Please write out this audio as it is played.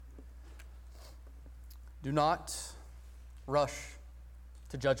Do not rush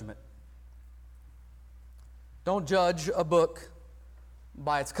to judgment. Don't judge a book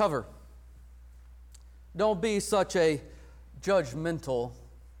by its cover. Don't be such a judgmental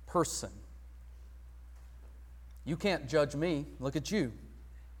person. You can't judge me. Look at you.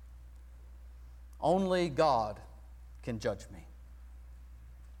 Only God can judge me.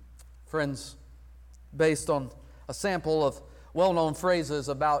 Friends, based on a sample of well-known phrases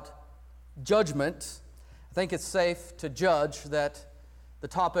about judgment, I think it's safe to judge that the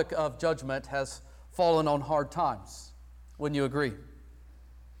topic of judgment has fallen on hard times. Wouldn't you agree?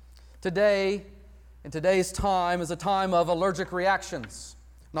 Today, in today's time, is a time of allergic reactions,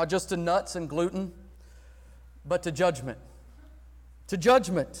 not just to nuts and gluten, but to judgment. To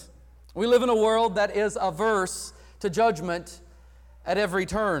judgment. We live in a world that is averse to judgment at every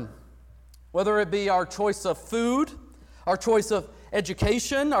turn. Whether it be our choice of food, our choice of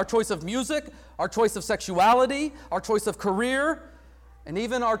education, our choice of music, our choice of sexuality, our choice of career, and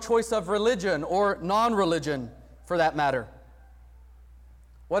even our choice of religion or non-religion for that matter.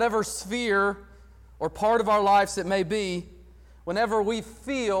 Whatever sphere or part of our lives it may be, whenever we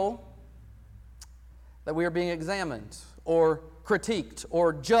feel that we are being examined or critiqued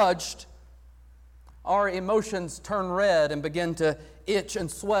or judged, our emotions turn red and begin to itch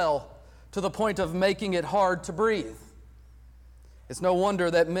and swell to the point of making it hard to breathe. It's no wonder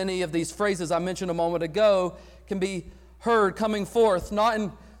that many of these phrases I mentioned a moment ago can be heard coming forth, not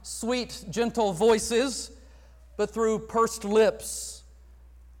in sweet, gentle voices, but through pursed lips.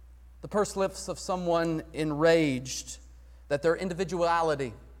 The pursed lips of someone enraged that their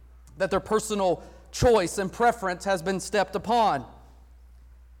individuality, that their personal choice and preference has been stepped upon.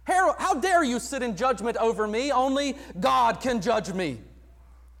 How dare you sit in judgment over me? Only God can judge me.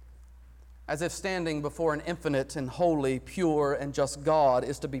 As if standing before an infinite and holy, pure, and just God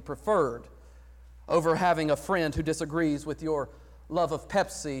is to be preferred over having a friend who disagrees with your love of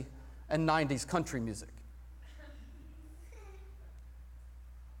Pepsi and 90s country music.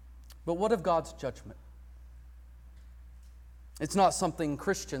 But what of God's judgment? It's not something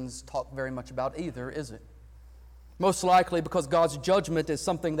Christians talk very much about either, is it? Most likely because God's judgment is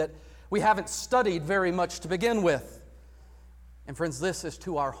something that we haven't studied very much to begin with. And friends, this is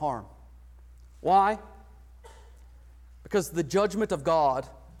to our harm. Why? Because the judgment of God,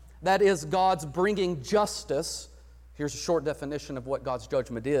 that is God's bringing justice. Here's a short definition of what God's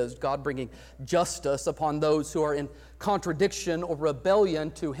judgment is. God bringing justice upon those who are in contradiction or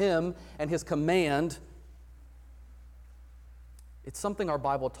rebellion to Him and His command. It's something our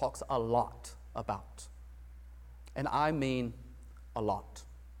Bible talks a lot about. And I mean a lot.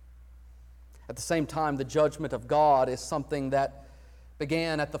 At the same time, the judgment of God is something that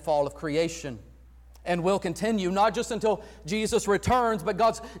began at the fall of creation and will continue not just until Jesus returns, but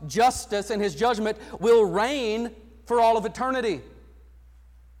God's justice and His judgment will reign for all of eternity.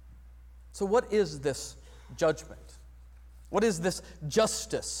 So what is this judgment? What is this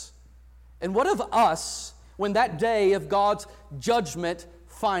justice? And what of us when that day of God's judgment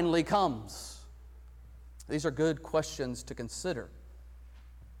finally comes? These are good questions to consider,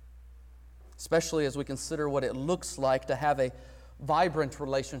 especially as we consider what it looks like to have a vibrant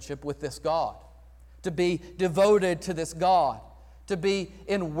relationship with this God, to be devoted to this God, to be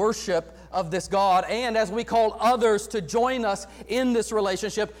in worship of this God, and as we call others to join us in this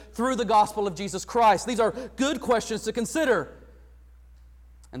relationship through the gospel of Jesus Christ. These are good questions to consider.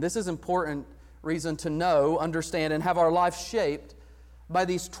 And this is important reason to know, understand, and have our life shaped by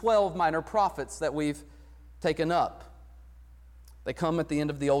these 12 minor prophets that we've taken up. They come at the end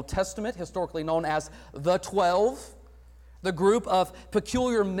of the Old Testament, historically known as the 12, the group of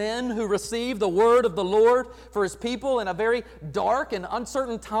peculiar men who received the word of the Lord for His people in a very dark and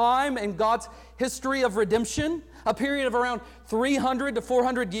uncertain time in God's history of redemption, a period of around 300 to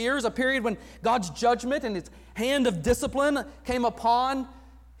 400 years, a period when God's judgment and His hand of discipline came upon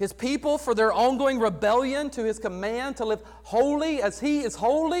His people for their ongoing rebellion to His command to live holy as He is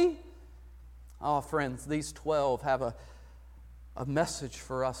holy. Oh, friends, these 12 have a message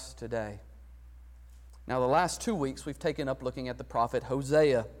for us today. Now, the last 2 weeks we've taken up looking at the prophet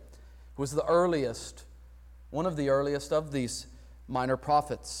Hosea, who was the earliest, one of the earliest of these minor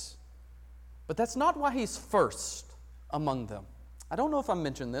prophets. But that's not why he's first among them. I don't know if I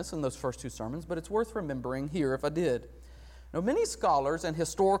mentioned this in those first two sermons, but it's worth remembering here if I did. Now, many scholars and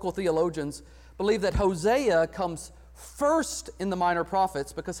historical theologians believe that Hosea comes first in the minor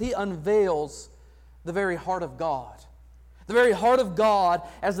prophets because he unveils the very heart of God. The very heart of God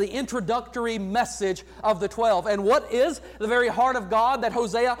as the introductory message of the 12. And what is the very heart of God that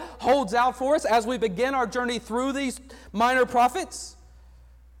Hosea holds out for us as we begin our journey through these minor prophets?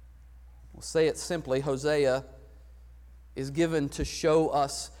 We'll say it simply, Hosea is given to show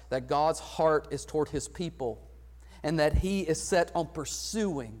us that God's heart is toward His people and that He is set on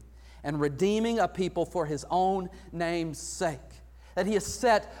pursuing and redeeming a people for His own name's sake. That He is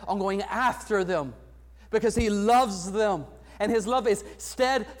set on going after them because He loves them. And His love is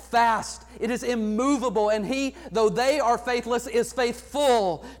steadfast. It is immovable. And He, though they are faithless, is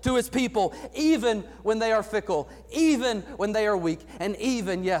faithful to His people, even when they are fickle, even when they are weak, and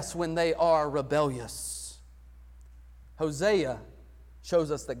even, yes, when they are rebellious. Hosea shows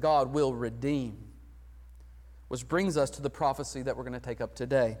us that God will redeem. Which brings us to the prophecy that we're going to take up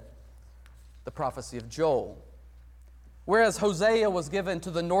today, the prophecy of Joel. Whereas Hosea was given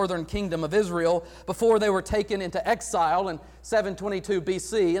to the northern kingdom of Israel before they were taken into exile in 722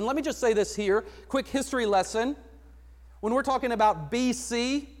 BC. And let me just say this here, quick history lesson. When we're talking about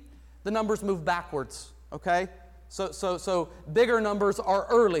BC, the numbers move backwards, okay? So bigger numbers are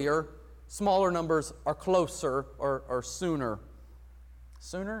earlier, smaller numbers are closer or sooner.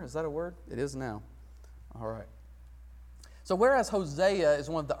 Sooner? Is that a word? It is now. All right. So whereas Hosea is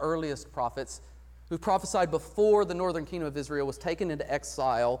one of the earliest prophets who prophesied before the northern kingdom of Israel was taken into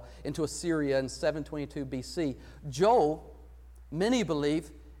exile into Assyria in 722 BC, Joel, many believe,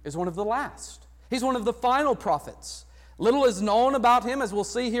 is one of the last. He's one of the final prophets. Little is known about him, as we'll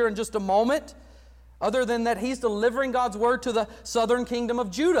see here in just a moment, other than that he's delivering God's word to the southern kingdom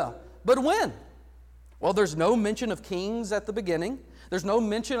of Judah. But when? Well, there's no mention of kings at the beginning. There's no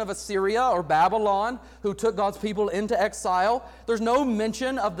mention of Assyria or Babylon who took God's people into exile. There's no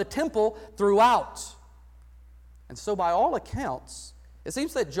mention of the temple throughout. And so by all accounts, it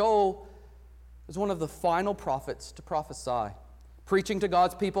seems that Joel is one of the final prophets to prophesy, preaching to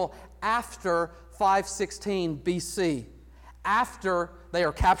God's people after 516 BC, after they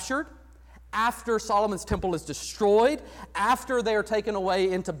are captured, after Solomon's temple is destroyed, after they are taken away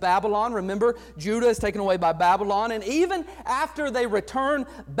into Babylon. Remember, Judah is taken away by Babylon. And even after they return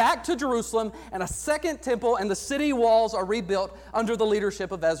back to Jerusalem and a second temple and the city walls are rebuilt under the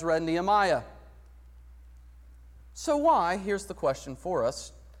leadership of Ezra and Nehemiah. So why, here's the question for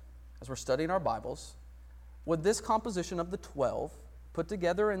us as we're studying our Bibles, would this composition of the 12 put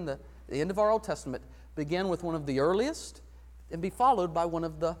together in the end of our Old Testament begin with one of the earliest and be followed by one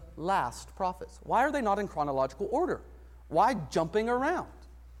of the last prophets? Why are they not in chronological order? Why jumping around?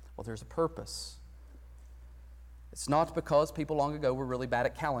 Well, there's a purpose. It's not because people long ago were really bad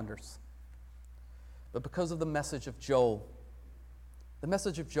at calendars, but because of the message of Joel. The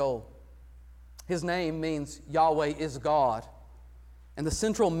message of Joel. His name means Yahweh is God. And the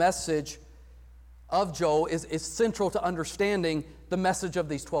central message of Joel is central to understanding the message of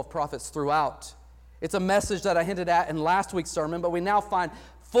these 12 prophets throughout. It's a message that I hinted at in last week's sermon, but we now find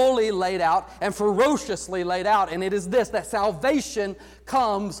fully laid out and ferociously laid out. And it is this, that salvation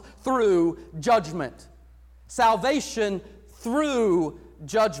comes through judgment. Salvation through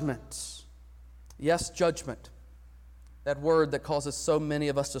judgment. Yes, judgment. That word that causes so many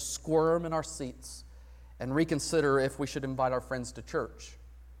of us to squirm in our seats and reconsider if we should invite our friends to church.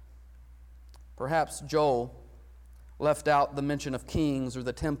 Perhaps Joel left out the mention of kings or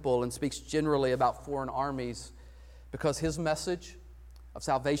the temple and speaks generally about foreign armies because his message of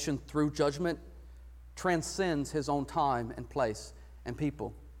salvation through judgment transcends his own time and place and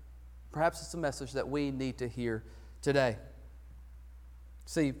people. Perhaps it's a message that we need to hear today.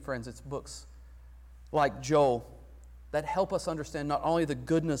 See, friends, it's books like Joel that help us understand not only the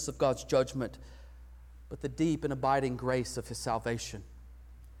goodness of God's judgment, but the deep and abiding grace of His salvation.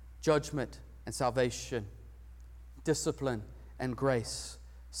 Judgment and salvation, discipline and grace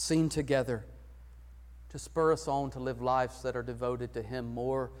seen together to spur us on to live lives that are devoted to Him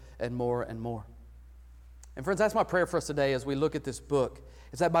more and more and more. And friends, that's my prayer for us today as we look at this book,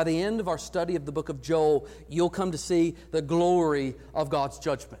 is that by the end of our study of the book of Joel, you'll come to see the glory of God's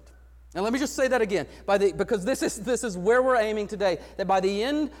judgment. And let me just say that again, because this is where we're aiming today, that by the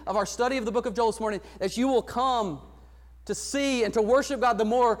end of our study of the book of Joel this morning, that you will come to see and to worship God the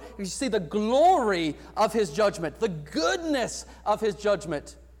more, you see the glory of His judgment, the goodness of His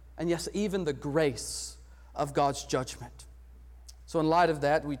judgment, and yes, even the grace of God's judgment. So in light of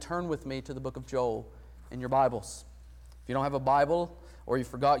that, we turn with me to the book of Joel in your Bibles. If you don't have a Bible or you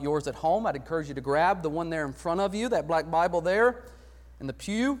forgot yours at home, I'd encourage you to grab the one there in front of you, that black Bible there in the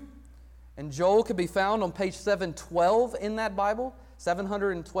pew. And Joel can be found on page 712 in that Bible.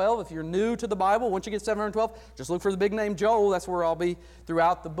 712. If you're new to the Bible, once you get 712, just look for the big name Joel. That's where I'll be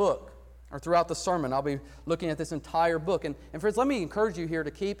throughout the book, or throughout the sermon. I'll be looking at this entire book. And friends, let me encourage you here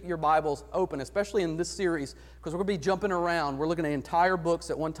to keep your Bibles open, especially in this series, because we're going to be jumping around. We're looking at entire books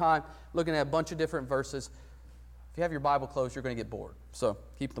at one time, looking at a bunch of different verses. If you have your Bible closed, you're going to get bored. So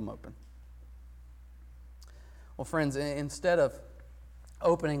keep them open. Well, friends, instead of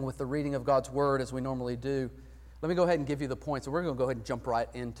opening with the reading of God's Word as we normally do, let me go ahead and give you the points. And we're going to go ahead and jump right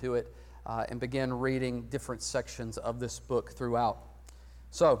into it and begin reading different sections of this book throughout.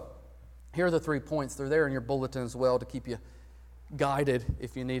 So, here are the 3 points. They're there in your bulletin as well to keep you guided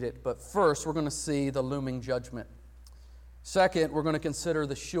if you need it. But first, we're going to see the looming judgment. Second, we're going to consider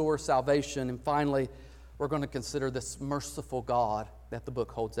the sure salvation. And finally, we're going to consider this merciful God that the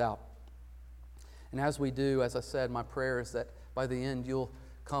book holds out. And as we do, as I said, my prayer is that by the end you'll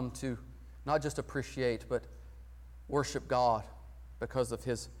come to not just appreciate, but worship God because of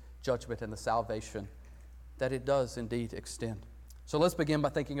His judgment and the salvation that it does indeed extend. So let's begin by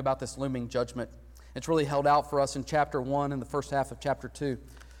thinking about this looming judgment. It's really held out for us in chapter 1 and the first half of chapter 2.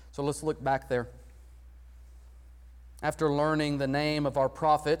 So let's look back there. After learning the name of our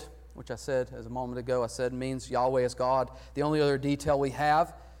prophet, which I said as a moment ago, I said means Yahweh is God. The only other detail we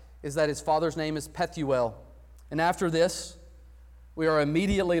have is that his father's name is Pethuel. And after this, we are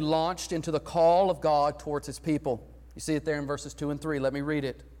immediately launched into the call of God towards his people. You see it there in verses 2 and 3. Let me read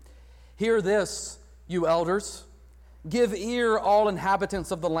it. Hear this, you elders. Give ear, all inhabitants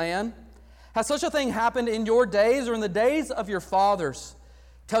of the land. Has such a thing happened in your days or in the days of your fathers?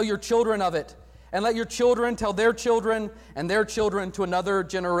 Tell your children of it, and let your children tell their children and their children to another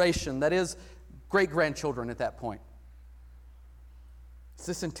generation. That is, great-grandchildren at that point. It's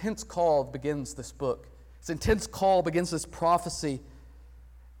this intense call begins this book. This intense call begins this prophecy.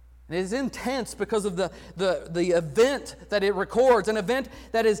 And it is intense because of the event that it records, an event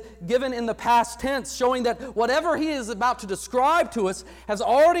that is given in the past tense, showing that whatever he is about to describe to us has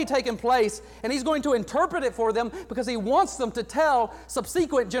already taken place, and he's going to interpret it for them because he wants them to tell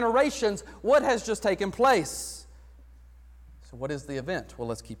subsequent generations what has just taken place. So what is the event? Well,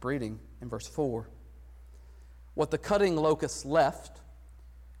 let's keep reading in verse 4. What the cutting locust left,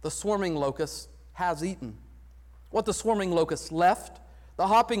 the swarming locust has eaten. What the swarming locust left, the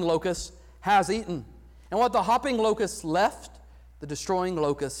hopping locust has eaten. And what the hopping locust left, the destroying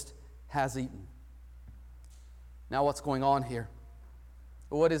locust has eaten. Now what's going on here?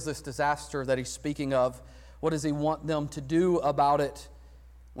 What is this disaster that he's speaking of? What does he want them to do about it?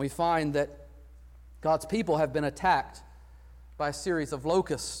 We find that God's people have been attacked by a series of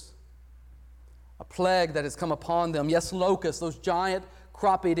locusts. A plague that has come upon them. Yes, locusts, those giant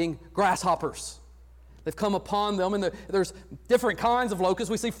crop-eating grasshoppers. They've come upon them, and there's different kinds of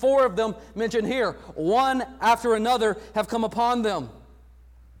locusts. We see 4 of them mentioned here. One after another have come upon them.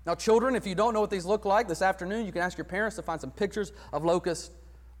 Now, children, if you don't know what these look like, this afternoon you can ask your parents to find some pictures of locusts.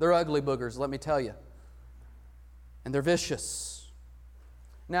 They're ugly boogers, let me tell you. And they're vicious.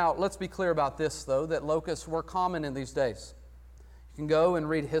 Now, let's be clear about this, though, that locusts were common in these days. You can go and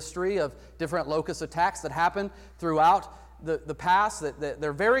read history of different locust attacks that happened throughout the past, that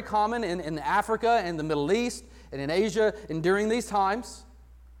they're very common in Africa and the Middle East and in Asia and during these times.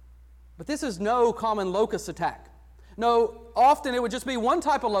 But this is no common locust attack. No, often it would just be one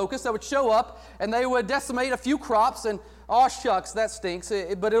type of locust that would show up and they would decimate a few crops and, oh shucks, that stinks,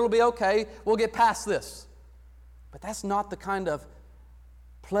 but it'll be okay, we'll get past this. But that's not the kind of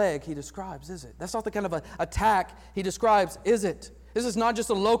plague he describes, is it? That's not the kind of attack he describes, is it? This is not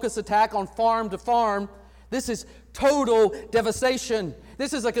just a locust attack on farm to farm. This is total devastation.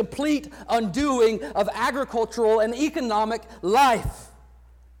 This is a complete undoing of agricultural and economic life,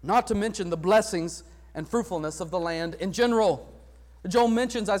 not to mention the blessings and fruitfulness of the land in general. Joel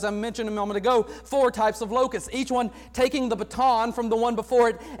mentions, as I mentioned a moment ago, 4 types of locusts, each one taking the baton from the one before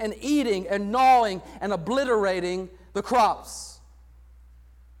it and eating and gnawing and obliterating the crops.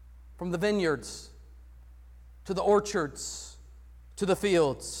 From the vineyards to the orchards to the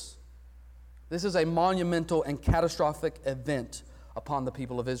fields. This is a monumental and catastrophic event upon the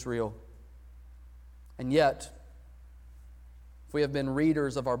people of Israel. And yet, if we have been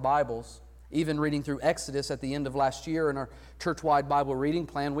readers of our Bibles, even reading through Exodus at the end of last year in our church-wide Bible reading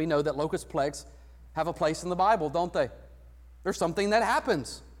plan, we know that locust plagues have a place in the Bible, don't they? There's something that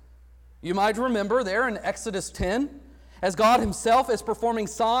happens. You might remember there in Exodus 10, as God himself is performing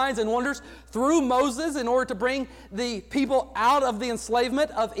signs and wonders through Moses in order to bring the people out of the enslavement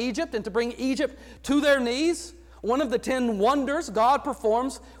of Egypt and to bring Egypt to their knees. One of the 10 wonders God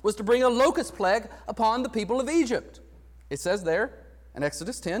performs was to bring a locust plague upon the people of Egypt. It says there in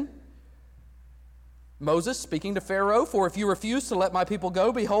Exodus 10, Moses speaking to Pharaoh, "For if you refuse to let my people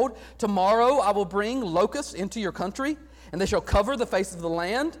go, behold, tomorrow I will bring locusts into your country, and they shall cover the face of the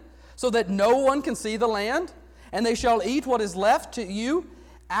land, so that no one can see the land. And they shall eat what is left to you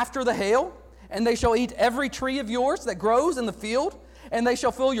after the hail, and they shall eat every tree of yours that grows in the field, and they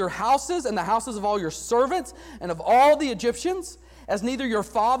shall fill your houses and the houses of all your servants and of all the Egyptians, as neither your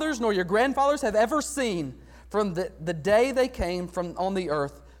fathers nor your grandfathers have ever seen, from the day they came from on the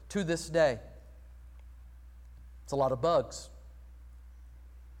earth to this day. It's a lot of bugs.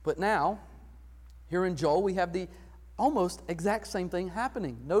 But now, here in Joel, we have the almost exact same thing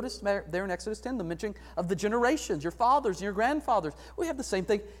happening. Notice there in Exodus 10, the mention of the generations, your fathers and your grandfathers. We have the same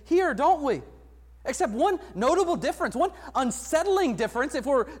thing here, don't we? Except one notable difference, one unsettling difference if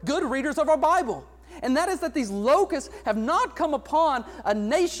we're good readers of our Bible. And that is that these locusts have not come upon a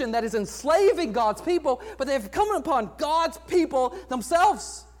nation that is enslaving God's people, but they have come upon God's people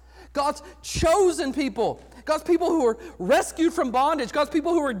themselves. God's chosen people. God's people who were rescued from bondage. God's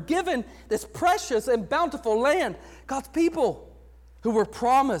people who were given this precious and bountiful land. God's people who were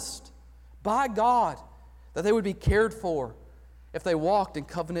promised by God that they would be cared for if they walked in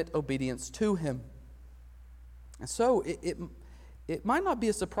covenant obedience to Him. And so it might not be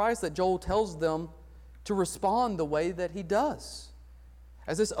a surprise that Joel tells them to respond the way that he does.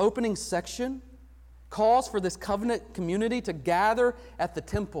 As this opening section calls for this covenant community to gather at the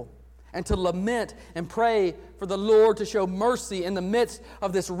temple and to lament and pray for the Lord to show mercy in the midst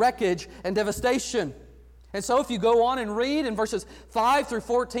of this wreckage and devastation. And so if you go on and read in verses 5 through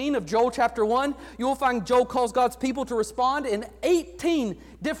 14 of Joel chapter 1, you will find Joel calls God's people to respond in 18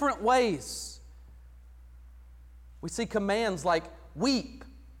 different ways. We see commands like weep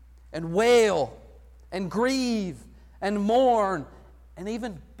and wail and grieve and mourn and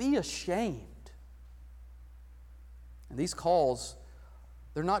even be ashamed. And these calls,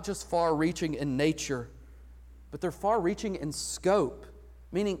 they're not just far-reaching in nature, but they're far-reaching in scope,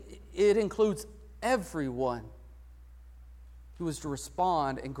 meaning it includes everyone who is to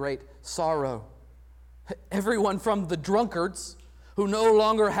respond in great sorrow. Everyone from the drunkards who no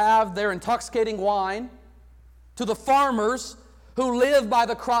longer have their intoxicating wine, to the farmers who live by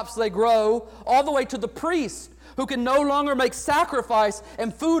the crops they grow, all the way to the priests who can no longer make sacrifice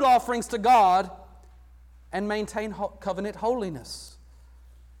and food offerings to God and maintain covenant holiness.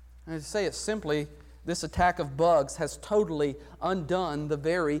 And to say it simply, this attack of bugs has totally undone the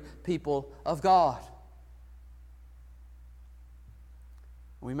very people of God.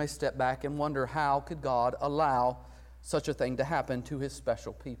 We may step back and wonder, how could God allow such a thing to happen to His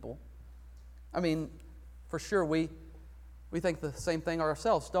special people? I mean, for sure we think the same thing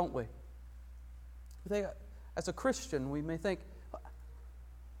ourselves, don't we? We think, as a Christian, we may think,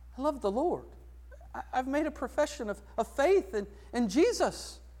 I love the Lord. I've made a profession of faith in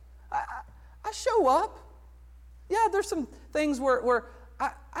Jesus. I show up. Yeah, there's some things where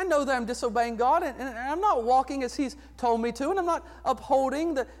I know that I'm disobeying God and I'm not walking as He's told me to, and I'm not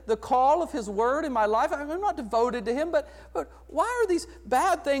upholding the call of His Word in my life. I'm not devoted to Him, but why are these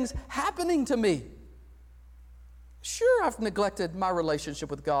bad things happening to me? Sure, I've neglected my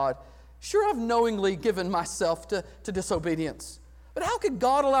relationship with God. Sure, I've knowingly given myself to disobedience. But how could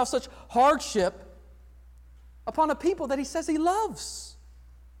God allow such hardship upon a people that He says He loves?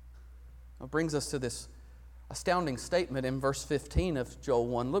 It brings us to this astounding statement in verse 15 of Joel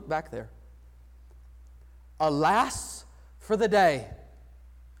 1. Look back there. Alas for the day.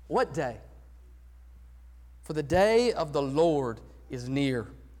 What day? For the day of the Lord is near,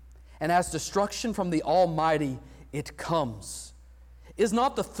 and as destruction from the Almighty it comes. Is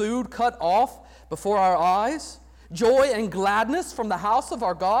not the food cut off before our eyes? Joy and gladness from the house of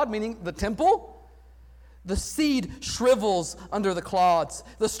our God, meaning the temple? The seed shrivels under the clods.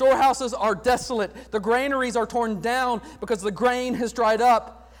 The storehouses are desolate. The granaries are torn down because the grain has dried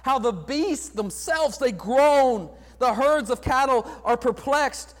up. How the beasts themselves, they groan. The herds of cattle are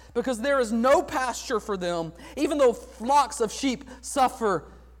perplexed because there is no pasture for them. Even though flocks of sheep suffer,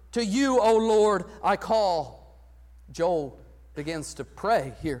 to you, O Lord, I call. Joel begins to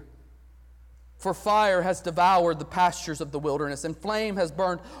pray here. For fire has devoured the pastures of the wilderness, and flame has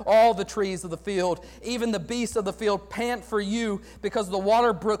burned all the trees of the field. Even the beasts of the field pant for you, because the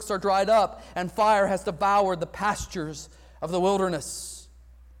water brooks are dried up, and fire has devoured the pastures of the wilderness.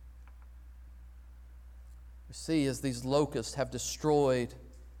 You see, as these locusts have destroyed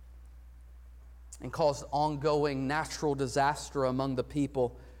and caused ongoing natural disaster among the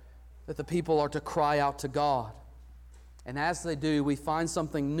people, that the people are to cry out to God. And as they do, we find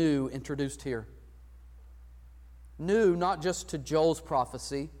something new introduced here. New not just to Joel's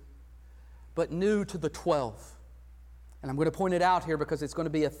prophecy, but new to the 12. And I'm going to point it out here because it's going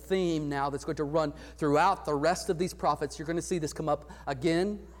to be a theme now that's going to run throughout the rest of these prophets. You're going to see this come up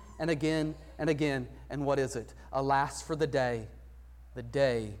again and again and again. And what is it? Alas for the day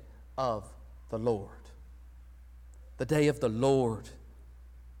of the Lord. The day of the Lord.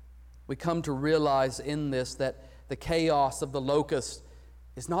 We come to realize in this that the chaos of the locust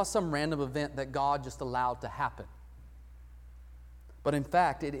is not some random event that God just allowed to happen. But in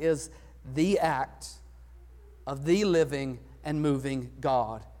fact, it is the act of the living and moving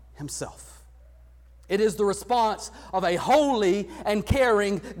God Himself. It is the response of a holy and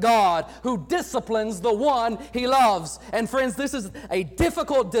caring God who disciplines the one He loves. And friends, this is a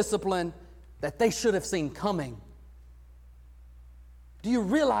difficult discipline that they should have seen coming. Do you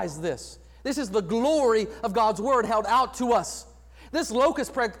realize this? This is the glory of God's Word held out to us. This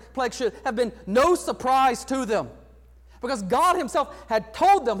locust plague should have been no surprise to them, because God Himself had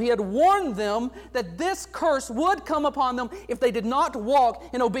told them, He had warned them that this curse would come upon them if they did not walk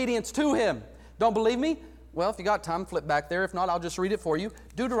in obedience to Him. Don't believe me? Well, if you got time, flip back there. If not, I'll just read it for you.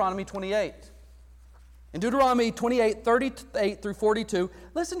 Deuteronomy 28. In Deuteronomy 28, 38 through 42,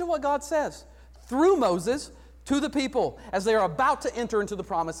 listen to what God says through Moses to the people as they are about to enter into the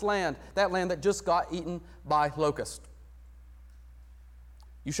promised land, that land that just got eaten by locusts.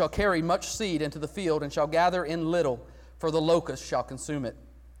 You shall carry much seed into the field and shall gather in little, for the locust shall consume it.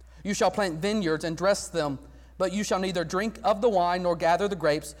 You shall plant vineyards and dress them, but you shall neither drink of the wine nor gather the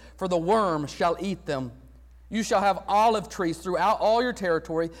grapes, for the worm shall eat them. You shall have olive trees throughout all your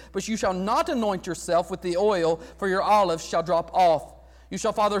territory, but you shall not anoint yourself with the oil, for your olives shall drop off. You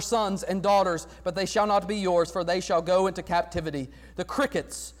shall father sons and daughters, but they shall not be yours, for they shall go into captivity. The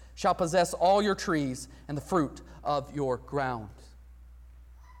crickets shall possess all your trees and the fruit of your ground.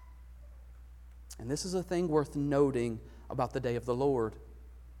 And this is a thing worth noting about the day of the Lord.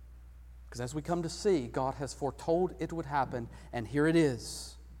 Because as we come to see, God has foretold it would happen, and here it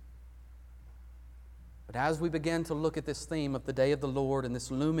is. But as we begin to look at this theme of the day of the Lord and this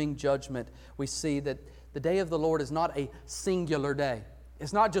looming judgment, we see that the day of the Lord is not a singular day.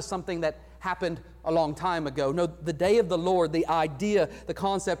 It's not just something that happened a long time ago. No, the day of the Lord, the idea, the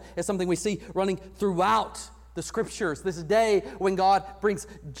concept, is something we see running throughout the Scriptures. This day when God brings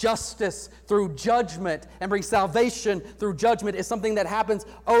justice through judgment and brings salvation through judgment is something that happens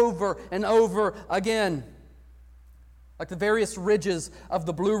over and over again. Like the various ridges of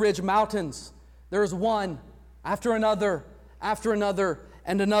the Blue Ridge Mountains, there is one after another,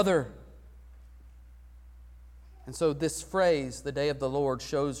 and another. And so this phrase, the day of the Lord,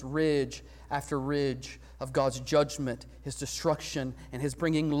 shows ridge after ridge of God's judgment, His destruction, and His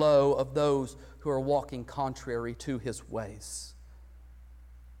bringing low of those who are walking contrary to His ways.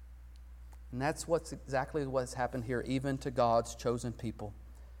 And that's exactly what's happened here, even to God's chosen people.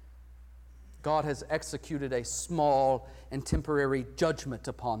 God has executed a small and temporary judgment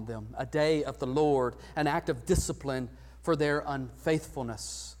upon them, a day of the Lord, an act of discipline for their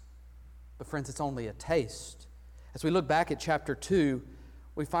unfaithfulness. But friends, it's only a taste. As we look back at chapter 2,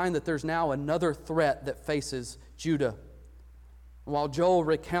 we find that there's now another threat that faces Judah. While Joel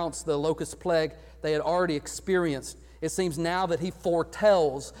recounts the locust plague they had already experienced, it seems now that he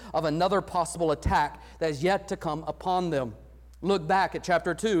foretells of another possible attack that is yet to come upon them. Look back at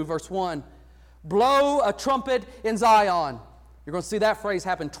chapter 2, verse 1. Blow a trumpet in Zion. You're going to see that phrase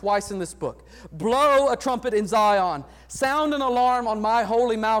happen twice in this book. Blow a trumpet in Zion. Sound an alarm on my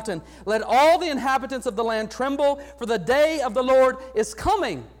holy mountain. Let all the inhabitants of the land tremble, for the day of the Lord is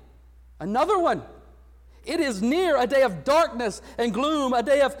coming. Another one. It is near, a day of darkness and gloom, a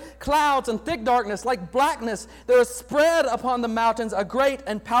day of clouds and thick darkness, like blackness. There is spread upon the mountains a great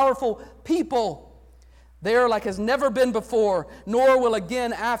and powerful people. There like has never been before, nor will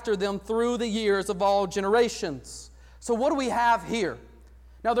again after them through the years of all generations. So what do we have here?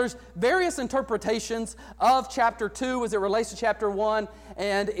 Now there's various interpretations of chapter 2 as it relates to chapter 1.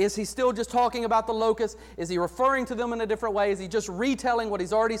 And is he still just talking about the locusts? Is he referring to them in a different way? Is he just retelling what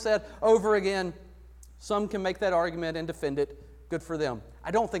he's already said over again? Some can make that argument and defend it. Good for them.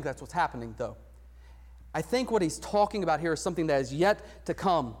 I don't think that's what's happening, though. I think what he's talking about here is something that is yet to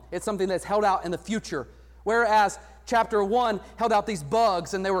come. It's something that's held out in the future. Whereas chapter 1 held out these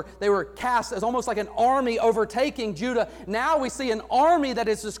bugs, and they were cast as almost like an army overtaking Judah. Now we see an army that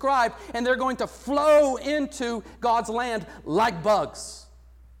is described, and they're going to flow into God's land like bugs.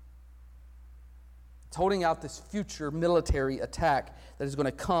 It's holding out this future military attack that is going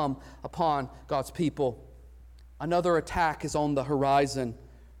to come upon God's people. Another attack is on the horizon.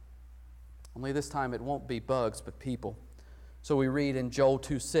 Only this time it won't be bugs, but people. So we read in Joel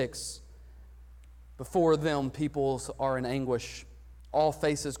 2:6, before them peoples are in anguish. All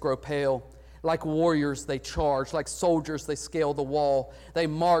faces grow pale. Like warriors they charge. Like soldiers they scale the wall. They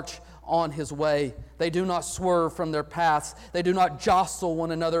march on his way. They do not swerve from their paths. They do not jostle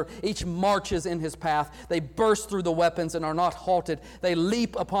one another. Each marches in his path. They burst through the weapons and are not halted. They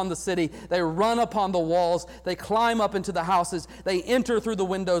leap upon the city. They run upon the walls. They climb up into the houses. They enter through the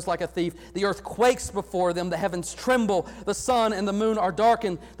windows like a thief. The earth quakes before them. The heavens tremble. The sun and the moon are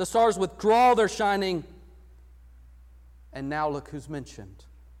darkened. The stars withdraw their shining. And now look who's mentioned.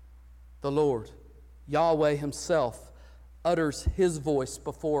 The Lord. Yahweh himself utters his voice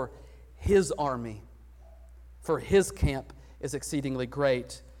before his army, for his camp is exceedingly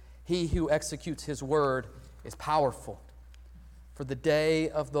great. He who executes his word is powerful. For the day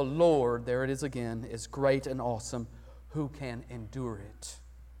of the Lord, there it is again, is great and awesome. Who can endure it?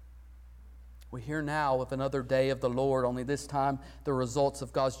 We hear now of another day of the Lord, only this time the results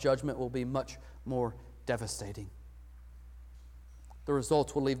of God's judgment will be much more devastating. The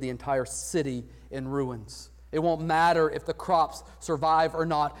results will leave the entire city in ruins. It won't matter if the crops survive or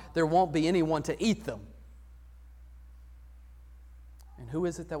not. There won't be anyone to eat them. And who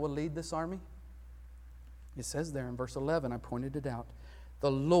is it that will lead this army? It says there in verse 11, I pointed it out,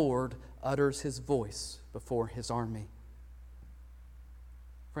 the Lord utters his voice before his army.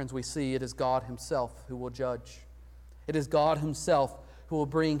 Friends, we see it is God himself who will judge. It is God himself who will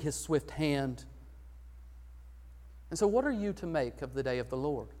bring his swift hand. And so what are you to make of the day of the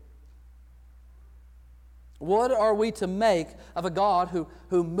Lord? What are we to make of a God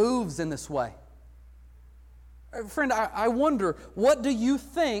who moves in this way? Friend, I wonder, what do you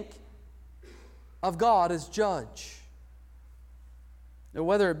think of God as judge?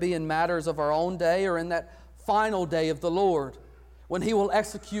 Whether it be in matters of our own day or in that final day of the Lord, when he will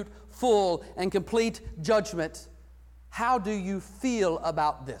execute full and complete judgment, how do you feel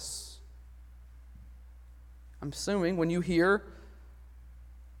about this? I'm assuming when you hear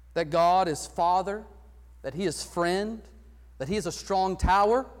that God is Father, that he is friend, that he is a strong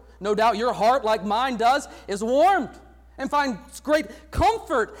tower, no doubt your heart, like mine does, is warmed and finds great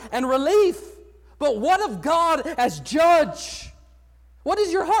comfort and relief. But what of God as judge? What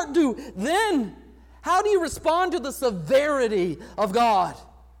does your heart do then? How do you respond to the severity of God?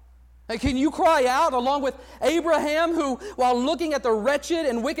 And can you cry out along with Abraham, who, while looking at the wretched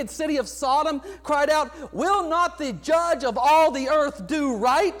and wicked city of Sodom, cried out, "Will not the judge of all the earth do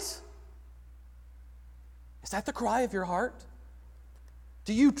right?" Is that the cry of your heart?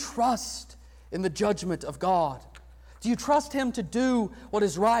 Do you trust in the judgment of God? Do you trust him to do what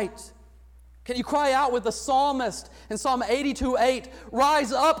is right? Can you cry out with the psalmist in Psalm 82:8,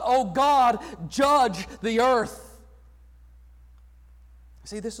 "Rise up, O God, judge the earth"?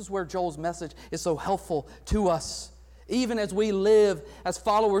 See, this is where Joel's message is so helpful to us, even as we live as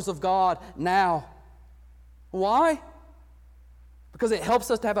followers of God now. Why? Because it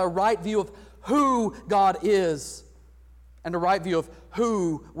helps us to have a right view of who God is and a right view of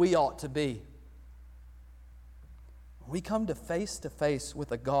who we ought to be. We come to face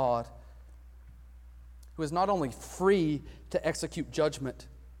with a God who is not only free to execute judgment,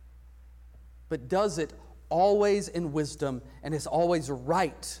 but does it always in wisdom and is always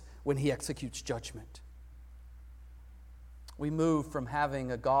right when he executes judgment. We move from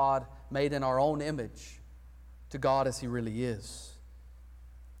having a God made in our own image to God as he really is.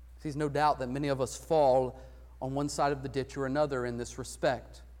 There's no doubt that many of us fall on one side of the ditch or another in this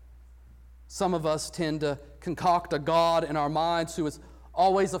respect. Some of us tend to concoct a God in our minds who is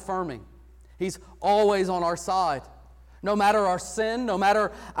always affirming. He's always on our side. No matter our sin, no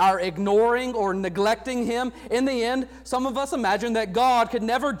matter our ignoring or neglecting him, in the end, some of us imagine that God could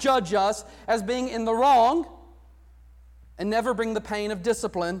never judge us as being in the wrong and never bring the pain of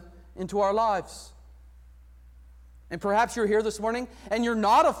discipline into our lives. And perhaps you're here this morning and you're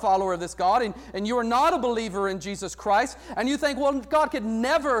not a follower of this God and you are not a believer in Jesus Christ, and you think, well, God could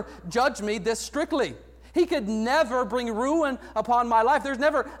never judge me this strictly. He could never bring ruin upon my life. There's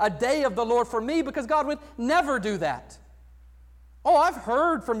never a day of the Lord for me because God would never do that. Oh, I've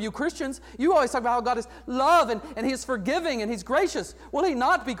heard from you Christians, you always talk about how God is love and he is forgiving and he's gracious. Will he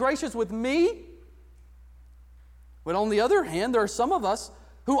not be gracious with me? But on the other hand, there are some of us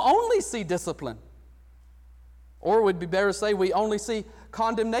who only see discipline. Or it would be better to say we only see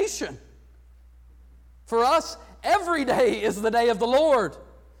condemnation. For us, every day is the day of the Lord.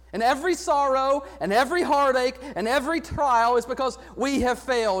 And every sorrow and every heartache and every trial is because we have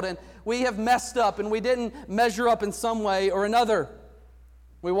failed and we have messed up and we didn't measure up in some way or another.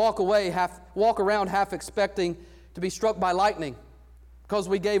 We walk around half expecting to be struck by lightning because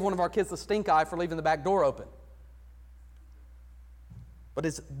we gave one of our kids the stink eye for leaving the back door open. But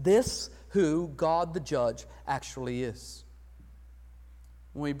is this who God the judge actually is?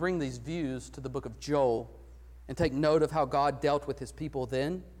 When we bring these views to the book of Joel and take note of how God dealt with his people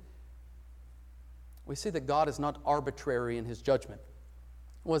then, we see that God is not arbitrary in his judgment.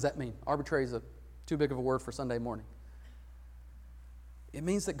 What does that mean? Arbitrary is too big of a word for Sunday morning. It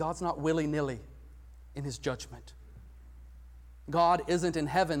means that God's not willy-nilly in his judgment. God isn't in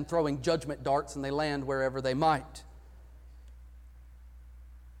heaven throwing judgment darts and they land wherever they might.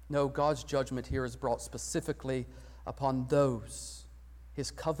 No, God's judgment here is brought specifically upon those, His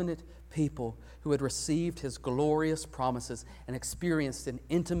covenant people who had received His glorious promises and experienced an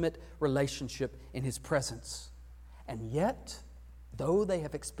intimate relationship in His presence. And yet, though they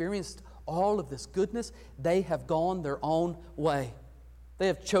have experienced all of this goodness, they have gone their own way. They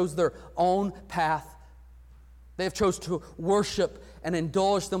have chose their own path. They have chose to worship and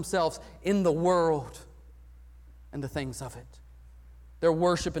indulge themselves in the world and the things of it. Their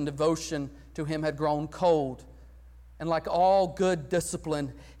worship and devotion to Him had grown cold. And like all good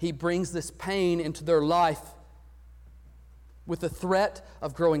discipline, He brings this pain into their life with the threat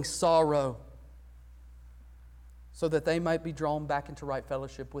of growing sorrow so that they might be drawn back into right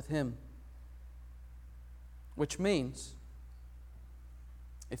fellowship with Him. Which means,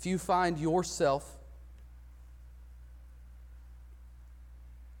 if you find yourself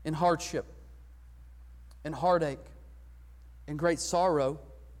in hardship, in heartache, in great sorrow,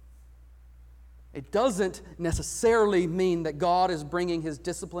 it doesn't necessarily mean that God is bringing His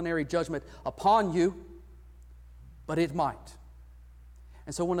disciplinary judgment upon you, but it might.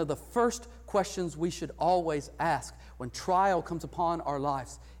 And so one of the first questions we should always ask when trial comes upon our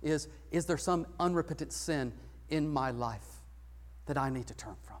lives is there some unrepentant sin in my life that I need to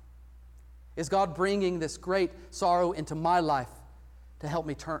turn from? Is God bringing this great sorrow into my life to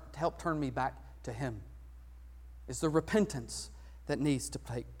help turn me back to Him? Is there repentance that needs to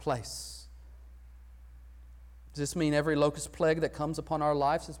take place? Does this mean every locust plague that comes upon our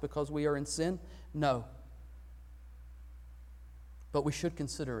lives is because we are in sin? No. But we should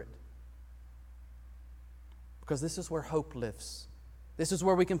consider it. Because this is where hope lives. This is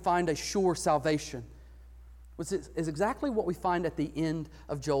where we can find a sure salvation. Which is exactly what we find at the end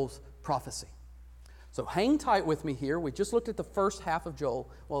of Joel's prophecy. So hang tight with me here. We just looked at the first half of Joel,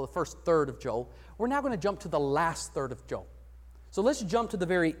 the first third of Joel. We're now going to jump to the last third of Joel. So let's jump to the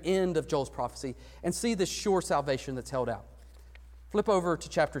very end of Joel's prophecy and see this sure salvation that's held out. Flip over to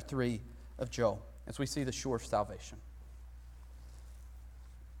chapter 3 of Joel as we see the sure salvation.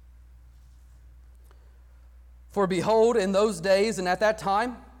 For behold, in those days and at that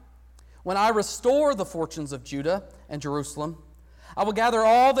time, when I restore the fortunes of Judah and Jerusalem, I will gather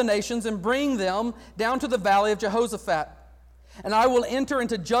all the nations and bring them down to the valley of Jehoshaphat. And I will enter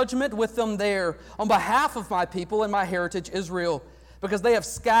into judgment with them there on behalf of my people and my heritage Israel, because they have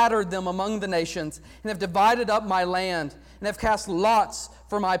scattered them among the nations and have divided up my land and have cast lots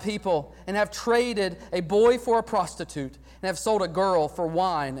for my people and have traded a boy for a prostitute and have sold a girl for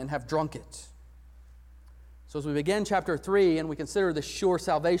wine and have drunk it. So as we begin chapter 3 and we consider the sure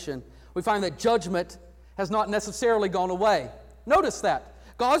salvation, we find that judgment has not necessarily gone away. Notice that.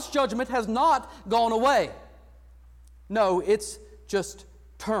 God's judgment has not gone away. No, it's just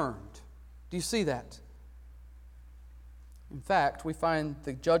turned. Do you see that? In fact, we find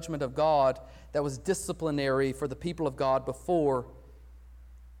the judgment of God that was disciplinary for the people of God before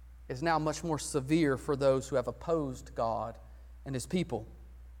is now much more severe for those who have opposed God and His people,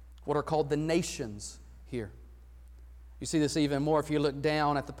 what are called the nations here. You see this even more if you look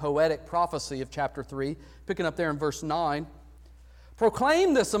down at the poetic prophecy of chapter 3, picking up there in verse 9.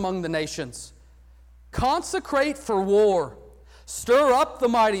 Proclaim this among the nations. Consecrate for war. Stir up the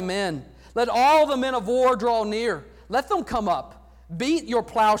mighty men. Let all the men of war draw near. Let them come up. Beat your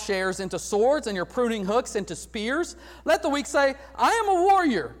plowshares into swords and your pruning hooks into spears. Let the weak say, I am a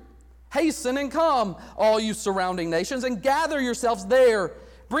warrior. Hasten and come, all you surrounding nations, and gather yourselves there.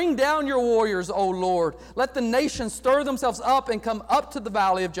 Bring down your warriors, O Lord. Let the nations stir themselves up and come up to the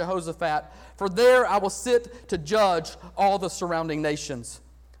valley of Jehoshaphat. For there I will sit to judge all the surrounding nations.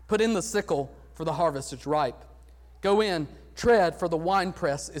 Put in the sickle, for the harvest is ripe. Go in, tread, for the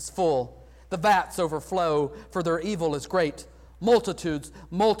winepress is full. The vats overflow, for their evil is great. Multitudes,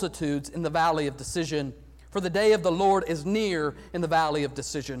 multitudes in the valley of decision. For the day of the Lord is near in the valley of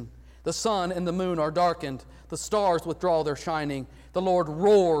decision. The sun and the moon are darkened. The stars withdraw their shining. The Lord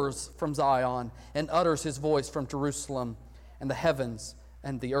roars from Zion and utters His voice from Jerusalem, and the heavens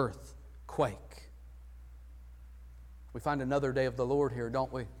and the earth quake. We find another day of the Lord here,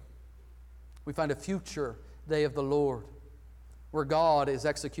 don't we? We find a future day of the Lord where God is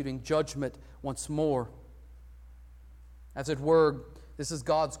executing judgment once more. As it were, this is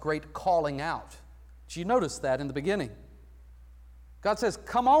God's great calling out. Did you notice that in the beginning? God says,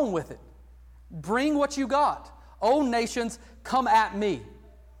 come on with it. Bring what you got. O nations, come at me.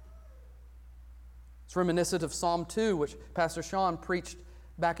 It's reminiscent of Psalm 2, which Pastor Sean preached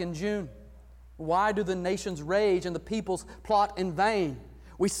back in June. Why do the nations rage and the peoples plot in vain?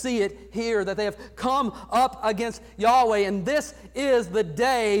 We see it here that they have come up against Yahweh, and this is the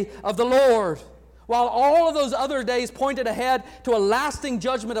day of the Lord. While all of those other days pointed ahead to a lasting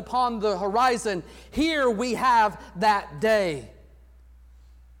judgment upon the horizon, here we have that day.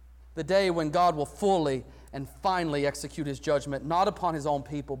 The day when God will fully and finally execute His judgment, not upon His own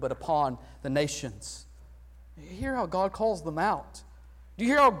people, but upon the nations. You hear how God calls them out? Do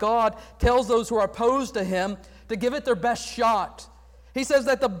you hear how God tells those who are opposed to Him to give it their best shot? He says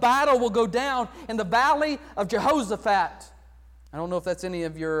that the battle will go down in the valley of Jehoshaphat. I don't know if that's any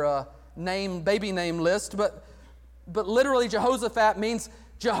of your baby name list, but literally Jehoshaphat means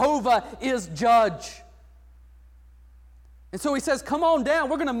Jehovah is judge. And so he says, come on down.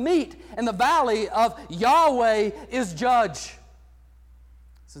 We're going to meet in the valley of Yahweh is judge.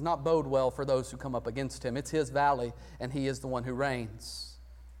 This does not bode well for those who come up against him. It's his valley, and he is the one who reigns.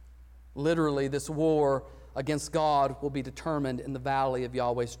 Literally, this war against God will be determined in the valley of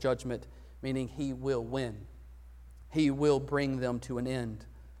Yahweh's judgment, meaning he will win. He will bring them to an end.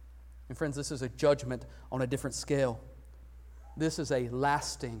 And friends, this is a judgment on a different scale. This is a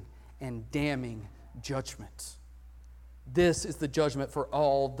lasting and damning judgment. This is the judgment for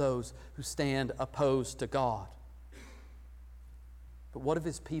all those who stand opposed to God. But what of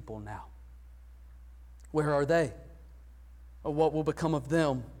his people now? Where are they? Or what will become of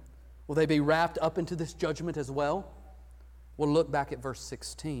them? Will they be wrapped up into this judgment as well? We'll look back at verse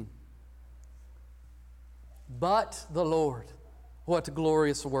 16. But the Lord, what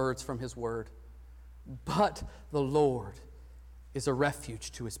glorious words from his word. But the Lord is a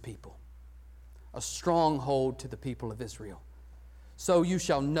refuge to his people, a stronghold to the people of Israel. So you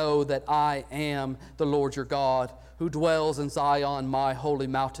shall know that I am the Lord your God, who dwells in Zion, my holy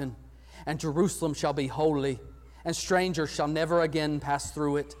mountain. And Jerusalem shall be holy, and strangers shall never again pass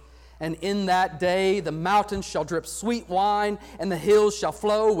through it. And in that day the mountains shall drip sweet wine, and the hills shall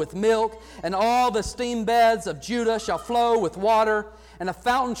flow with milk, and all the stream beds of Judah shall flow with water. And a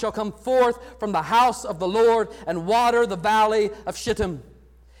fountain shall come forth from the house of the Lord, and water the valley of Shittim.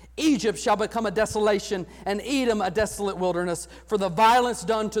 Egypt shall become a desolation, and Edom a desolate wilderness, for the violence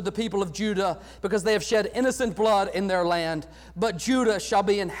done to the people of Judah, because they have shed innocent blood in their land. But Judah shall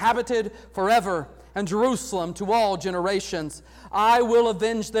be inhabited forever, and Jerusalem to all generations. I will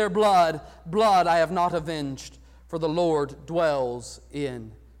avenge their blood. Blood I have not avenged, for the Lord dwells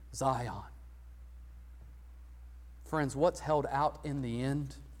in Zion. Friends, what's held out in the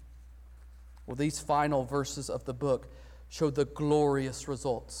end? Well, these final verses of the book show the glorious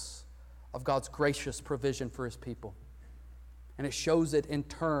results of God's gracious provision for his people. And it shows it in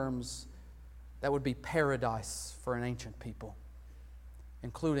terms that would be paradise for an ancient people,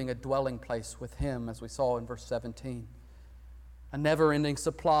 including a dwelling place with him, as we saw in verse 17. A never-ending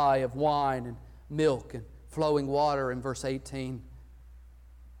supply of wine and milk and flowing water in verse 18.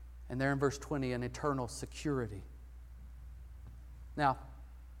 And there in verse 20, an eternal security. Now,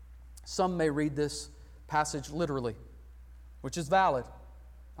 some may read this passage literally, which is valid.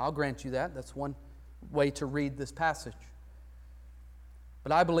 I'll grant you that. That's one way to read this passage.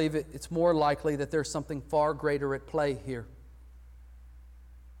 But I believe it's more likely that there's something far greater at play here.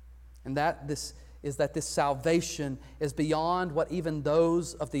 And this salvation is beyond what even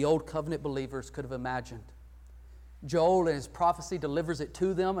those of the Old Covenant believers could have imagined. Joel in his prophecy delivers it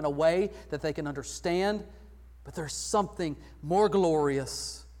to them in a way that they can understand, but there's something more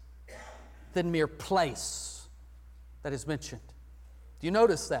glorious than mere place that is mentioned. Do you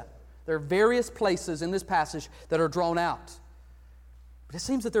notice that? There are various places in this passage that are drawn out. But it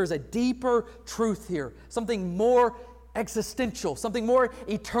seems that there is a deeper truth here, something more existential, something more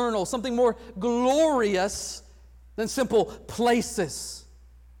eternal, something more glorious than simple places.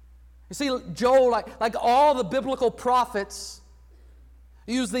 You see, Joel, like all the biblical prophets,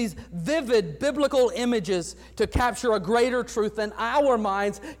 use these vivid biblical images to capture a greater truth than our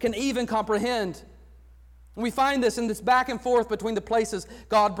minds can even comprehend. We find this in this back and forth between the places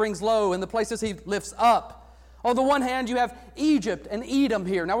God brings low and the places he lifts up. On the one hand, you have Egypt and Edom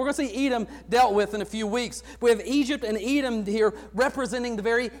here. Now, we're going to see Edom dealt with in a few weeks. We have Egypt and Edom here representing the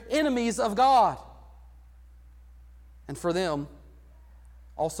very enemies of God. And for them,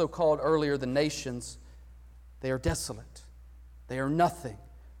 also called earlier the nations, they are desolate. They are nothing.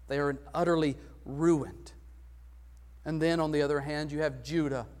 They are utterly ruined. And then, on the other hand, you have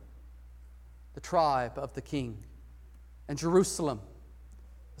Judah, the tribe of the king, and Jerusalem,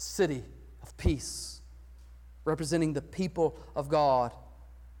 a city of peace, representing the people of God,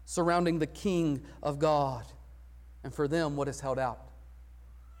 surrounding the King of God. And for them, what is held out?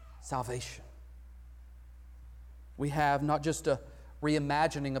 Salvation. We have not just a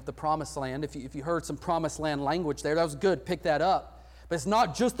reimagining of the Promised Land. If you heard some Promised Land language there, that was good. Pick that up. But it's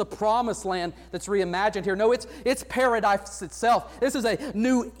not just the Promised Land that's reimagined here. No, it's paradise itself. This is a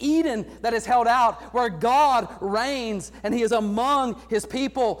new Eden that is held out where God reigns and he is among his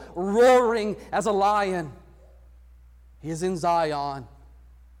people, roaring as a lion. He is in Zion.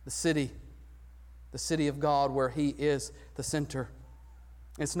 the city of God where He is the center.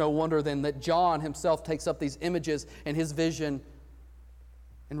 It's no wonder then that John himself takes up these images in his vision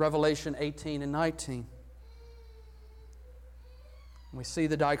in Revelation 18 and 19. We see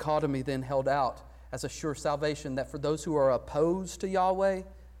the dichotomy then held out as a sure salvation, that for those who are opposed to Yahweh,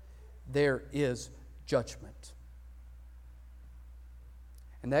 there is judgment.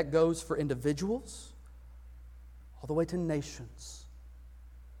 And that goes for individuals all the way to nations,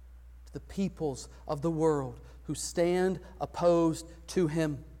 to the peoples of the world who stand opposed to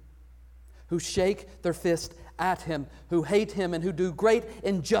Him, who shake their fist at Him, who hate Him, and who do great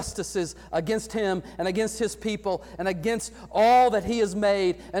injustices against Him and against His people and against all that He has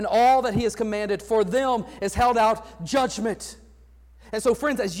made and all that He has commanded. For them is held out judgment. And so,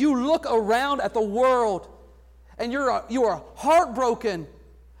 friends, as you look around at the world and you are heartbroken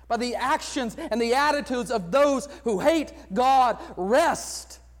by the actions and the attitudes of those who hate God,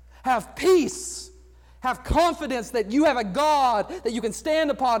 rest, have peace, have confidence that you have a God that you can stand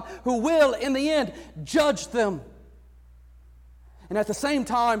upon who will, in the end, judge them. And at the same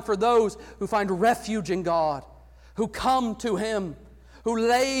time, for those who find refuge in God, who come to Him, who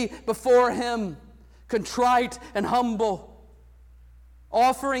lay before Him, contrite and humble,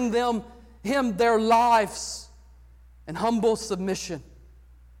 offering Him their lives in humble submission,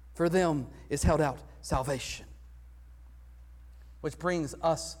 for them is held out salvation. Which brings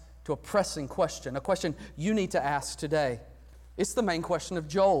us to a pressing question, a question you need to ask today. It's the main question of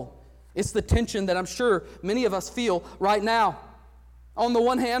Joel. It's the tension that I'm sure many of us feel right now. On the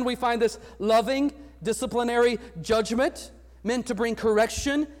one hand, we find this loving, disciplinary judgment meant to bring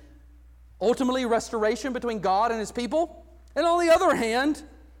correction, ultimately restoration between God and His people. And on the other hand,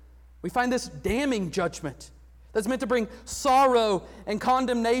 we find this damning judgment that's meant to bring sorrow and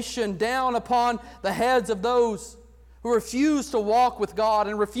condemnation down upon the heads of those who refuse to walk with God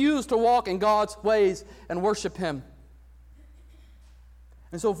and refuse to walk in God's ways and worship Him.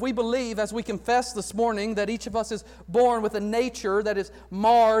 And so if we believe, as we confess this morning, that each of us is born with a nature that is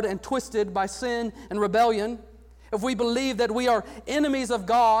marred and twisted by sin and rebellion, if we believe that we are enemies of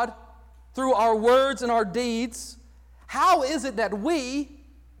God through our words and our deeds, how is it that we,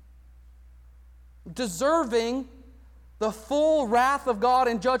 deserving the full wrath of God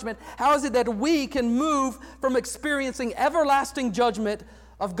and judgment, how is it that we can move from experiencing everlasting judgment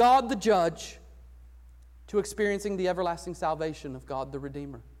of God the Judge to experiencing the everlasting salvation of God the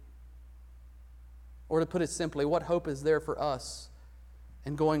Redeemer? Or to put it simply, what hope is there for us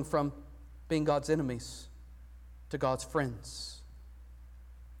in going from being God's enemies to God's friends?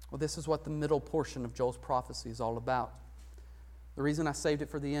 Well, this is what the middle portion of Joel's prophecy is all about. The reason I saved it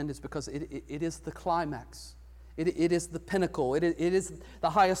for the end is because it is the climax. It is the pinnacle. It is the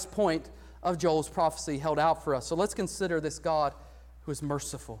highest point of Joel's prophecy held out for us. So let's consider this God who is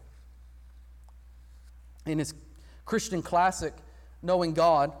merciful. In his Christian classic, Knowing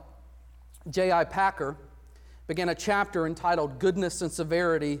God, J.I. Packer began a chapter entitled Goodness and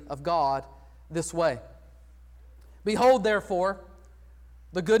Severity of God this way. Behold, therefore,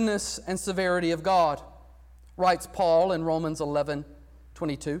 the goodness and severity of God, writes Paul in Romans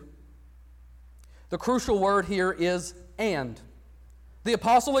 11:22. The crucial word here is "and." The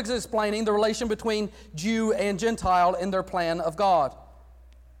apostle is explaining the relation between Jew and Gentile in their plan of God.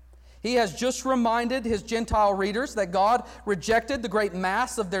 He has just reminded his Gentile readers that God rejected the great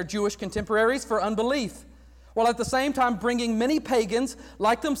mass of their Jewish contemporaries for unbelief, while at the same time bringing many pagans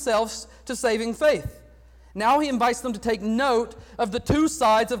like themselves to saving faith. Now he invites them to take note of the two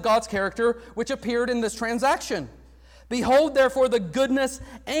sides of God's character which appeared in this transaction. Behold, therefore, the goodness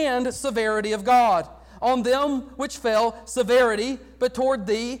and severity of God. On them which fell, severity, but toward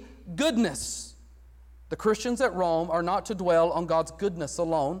thee, goodness. The Christians at Rome are not to dwell on God's goodness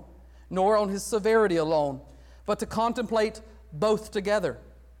alone, nor on His severity alone, but to contemplate both together.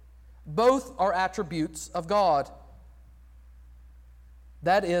 Both are attributes of God.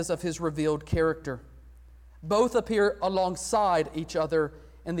 That is, of His revealed character. Both appear alongside each other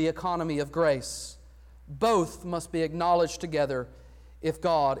in the economy of grace. Both must be acknowledged together if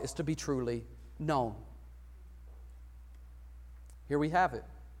God is to be truly known. Here we have it.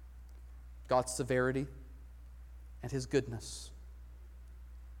 God's severity and His goodness.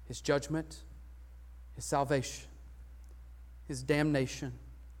 His judgment, His salvation, His damnation,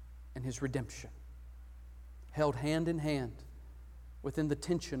 and His redemption. Held hand in hand within the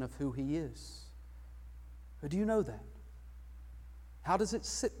tension of who He is. But do you know that? How does it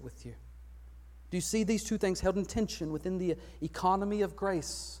sit with you? Do you see these two things held in tension within the economy of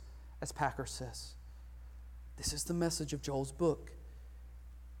grace, as Packer says? This is the message of Joel's book.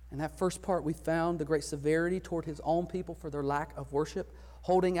 In that first part, we found the great severity toward his own people for their lack of worship.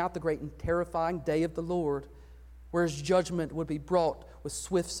 holding out the great and terrifying day of the Lord, where His judgment would be brought with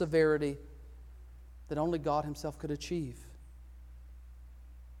swift severity that only God Himself could achieve.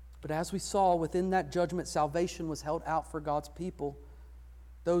 But as we saw, within that judgment, salvation was held out for God's people,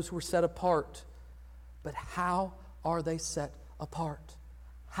 those who were set apart. But how are they set apart?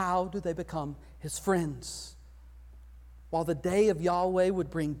 How do they become His friends? While the day of Yahweh would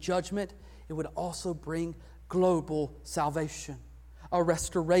bring judgment, it would also bring global salvation, a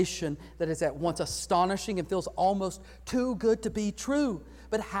restoration that is at once astonishing and feels almost too good to be true.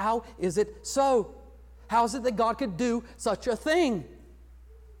 But how is it so? How is it that God could do such a thing?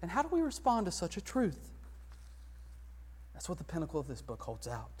 And how do we respond to such a truth? That's what the pinnacle of this book holds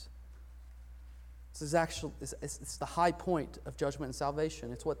out. It's the high point of judgment and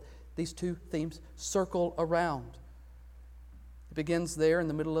salvation. It's what these two themes circle around. It begins there in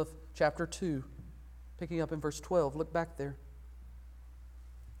the middle of chapter 2, picking up in verse 12. Look back there.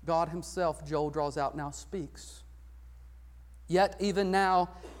 God Himself, Joel draws out, now speaks. Yet even now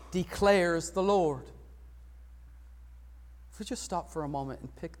declares the Lord. If we just stop for a moment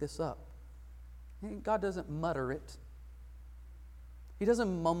and pick this up. God doesn't mutter it. He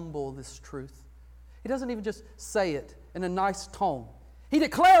doesn't mumble this truth. He doesn't even just say it in a nice tone. He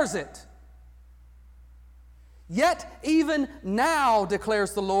declares it. Yet even now,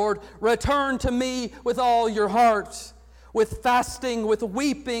 declares the Lord, return to me with all your heart, with fasting, with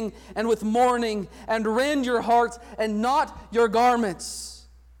weeping, and with mourning, and rend your hearts and not your garments.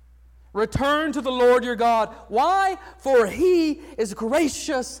 Return to the Lord your God. Why? For He is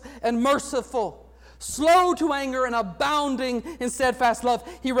gracious and merciful, slow to anger and abounding in steadfast love.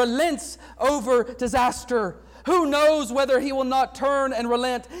 He relents over disaster. Who knows whether He will not turn and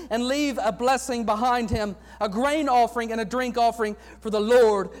relent and leave a blessing behind Him, a grain offering and a drink offering for the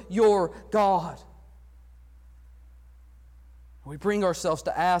Lord your God. We bring ourselves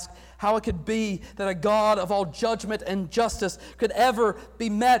to ask how it could be that a God of all judgment and justice could ever be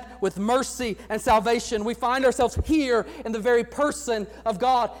met with mercy and salvation. We find ourselves here in the very person of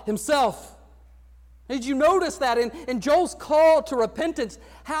God Himself. Did you notice that in Joel's call to repentance,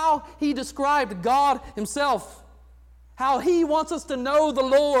 how he described God Himself? How He wants us to know the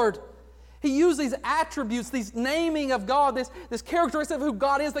Lord. He used these attributes, these naming of God, this characteristic of who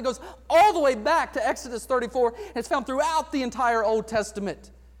God is that goes all the way back to Exodus 34. And it's found throughout the entire Old Testament.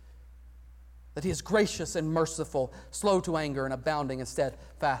 That He is gracious and merciful, slow to anger and abounding in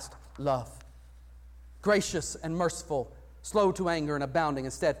steadfast love. Gracious and merciful, slow to anger and abounding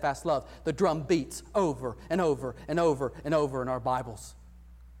in steadfast love. The drum beats over and over and over and over in our Bibles.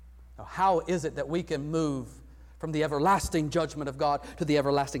 Now, how is it that we can move from the everlasting judgment of God to the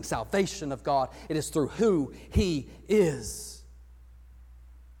everlasting salvation of God? It is through who He is.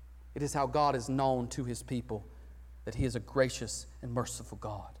 It is how God is known to His people, that He is a gracious and merciful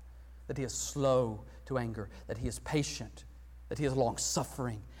God, that He is slow to anger, that He is patient, that He is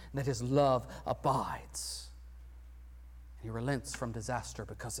long-suffering, and that His love abides. He relents from disaster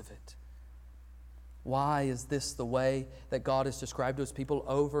because of it. Why is this the way that God is described to His people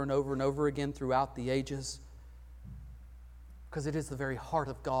over and over and over again throughout the ages? Because it is the very heart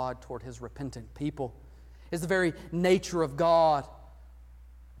of God toward His repentant people. It's the very nature of God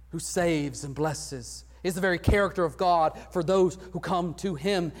who saves and blesses. It's the very character of God for those who come to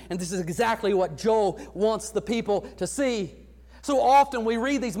Him. And this is exactly what Joel wants the people to see. So often we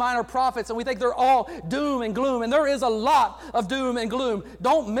read these minor prophets and we think they're all doom and gloom. And there is a lot of doom and gloom.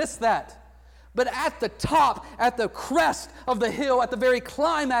 Don't miss that. But at the top, at the crest of the hill, at the very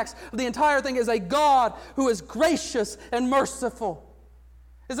climax of the entire thing is a God who is gracious and merciful.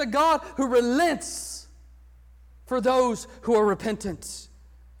 Is a God who relents for those who are repentant.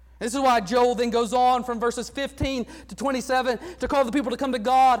 This is why Joel then goes on from verses 15 to 27 to call the people to come to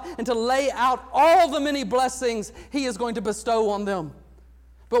God and to lay out all the many blessings He is going to bestow on them.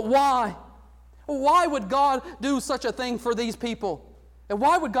 But why? Why would God do such a thing for these people? And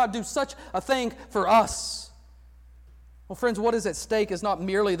why would God do such a thing for us? Well, friends, what is at stake is not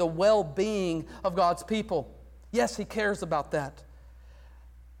merely the well-being of God's people. Yes, He cares about that.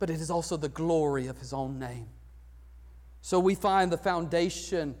 But it is also the glory of His own name. So we find the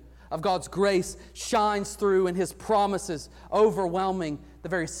foundation of God's grace shines through in His promises, overwhelming the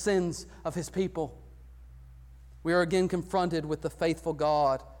very sins of His people. We are again confronted with the faithful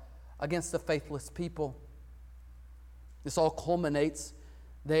God against the faithless people. This all culminates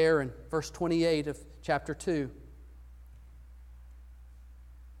there in verse 28 of chapter 2.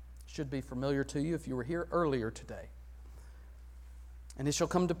 Should be familiar to you if you were here earlier today. And it shall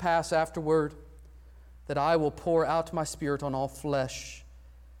come to pass afterward that I will pour out my Spirit on all flesh.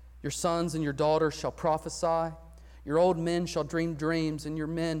 Your sons and your daughters shall prophesy. Your old men shall dream dreams, and your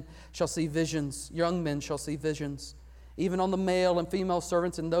men shall see visions. Young men shall see visions. Even on the male and female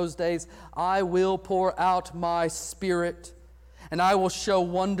servants in those days, I will pour out my Spirit, and I will show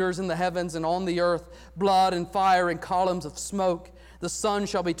wonders in the heavens and on the earth, blood and fire and columns of smoke. The sun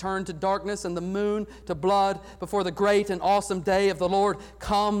shall be turned to darkness and the moon to blood before the great and awesome day of the Lord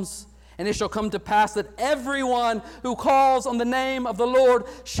comes. And it shall come to pass that everyone who calls on the name of the Lord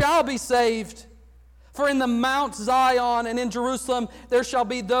shall be saved. For in the Mount Zion and in Jerusalem there shall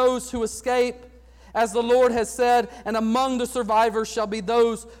be those who escape, as the Lord has said, and among the survivors shall be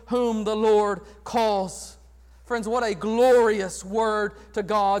those whom the Lord calls. Friends, what a glorious word to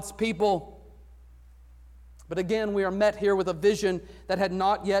God's people. But again, we are met here with a vision that had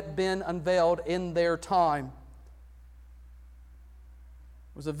not yet been unveiled in their time.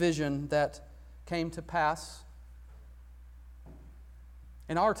 It was a vision that came to pass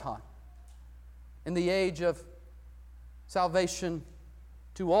in our time, in the age of salvation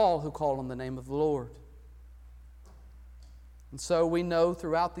to all who call on the name of the Lord. And so we know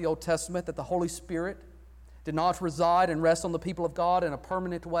throughout the Old Testament that the Holy Spirit did not reside and rest on the people of God in a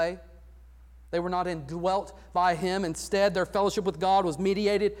permanent way. They were not indwelt by Him. Instead, their fellowship with God was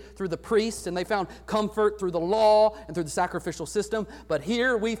mediated through the priests, and they found comfort through the law and through the sacrificial system. But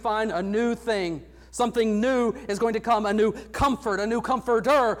here we find a new thing. Something new is going to come, a new comfort, a new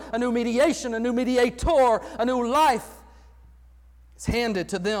comforter, a new mediation, a new mediator, a new life. It's handed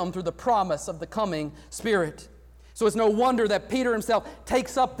to them through the promise of the coming Spirit. So it's no wonder that Peter himself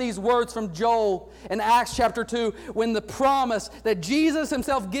takes up these words from Joel in Acts chapter 2, when the promise that Jesus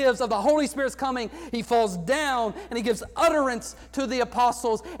himself gives of the Holy Spirit's coming, he falls down and he gives utterance to the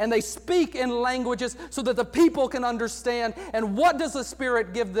apostles, and they speak in languages so that the people can understand. And what does the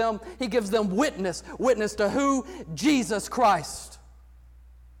Spirit give them? He gives them witness. Witness to who? Jesus Christ.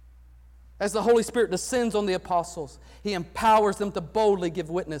 As the Holy Spirit descends on the apostles, He empowers them to boldly give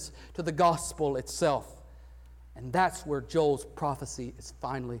witness to the gospel itself. And that's where Joel's prophecy is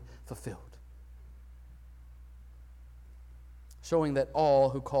finally fulfilled, showing that all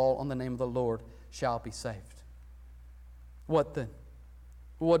who call on the name of the Lord shall be saved. What then?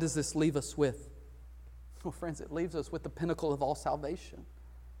 What does this leave us with? Well, friends, it leaves us with the pinnacle of all salvation.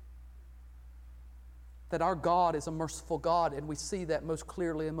 That our God is a merciful God, and we see that most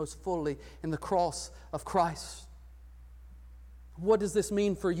clearly and most fully in the cross of Christ. What does this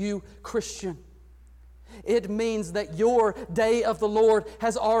mean for you, Christian? It means that your day of the Lord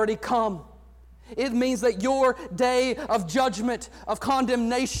has already come. It means that your day of judgment, of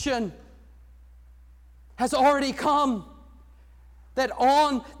condemnation, has already come. That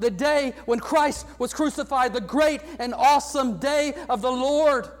on the day when Christ was crucified, the great and awesome day of the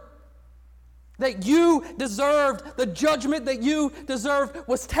Lord, that you deserved, the judgment that you deserved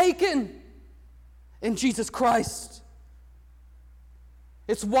was taken in Jesus Christ.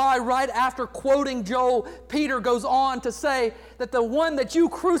 It's why right after quoting Joel, Peter goes on to say that the one that you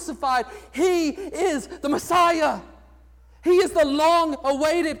crucified, He is the Messiah. He is the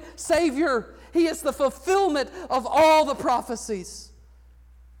long-awaited Savior. He is the fulfillment of all the prophecies.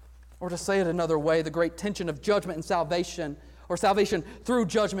 Or to say it another way, the great tension of judgment and salvation, or salvation through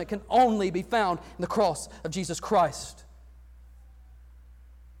judgment, can only be found in the cross of Jesus Christ.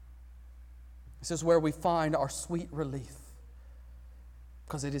 This is where we find our sweet relief.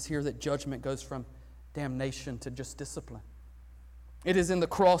 Because it is here that judgment goes from damnation to just discipline. It is in the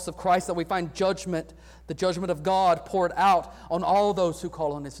cross of Christ that we find judgment, the judgment of God poured out on all those who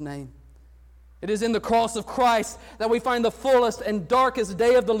call on His name. It is in the cross of Christ that we find the fullest and darkest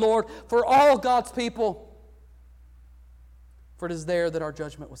day of the Lord for all God's people. For it is there that our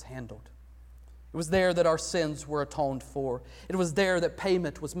judgment was handled. It was there that our sins were atoned for. It was there that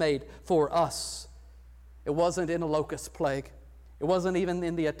payment was made for us. It wasn't in a locust plague. It wasn't even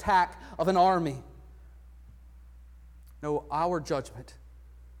in the attack of an army. No, our judgment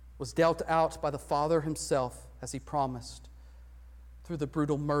was dealt out by the Father Himself, as He promised, through the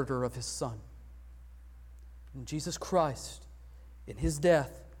brutal murder of His Son. And Jesus Christ, in His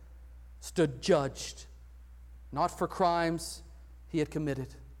death, stood judged, not for crimes He had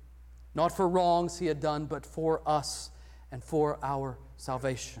committed, not for wrongs He had done, but for us and for our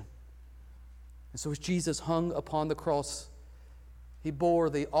salvation. And so as Jesus hung upon the cross, He bore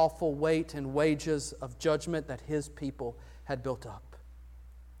the awful weight and wages of judgment that His people had built up.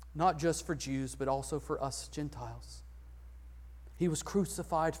 Not just for Jews, but also for us Gentiles. He was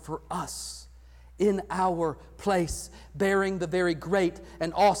crucified for us in our place, bearing the very great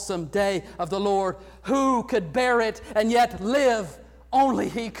and awesome day of the Lord. Who could bear it and yet live? Only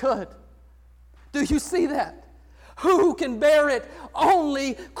He could. Do you see that? Who can bear it?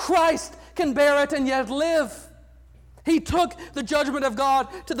 Only Christ can bear it and yet live. He took the judgment of God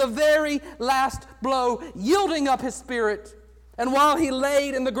to the very last blow, yielding up His Spirit. And while He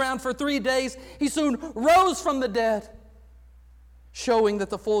laid in the ground for 3 days, He soon rose from the dead, showing that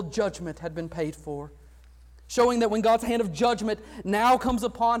the full judgment had been paid for. Showing that when God's hand of judgment now comes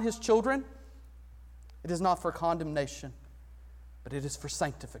upon His children, it is not for condemnation, but it is for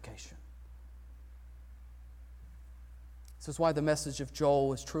sanctification. This is why the message of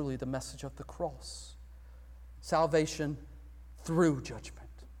Joel is truly the message of the cross. Salvation through judgment.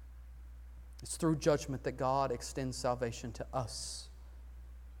 It's through judgment that God extends salvation to us.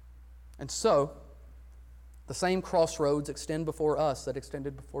 And so, the same crossroads extend before us that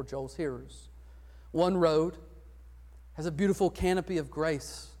extended before Joel's hearers. One road has a beautiful canopy of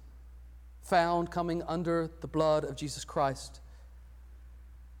grace found coming under the blood of Jesus Christ.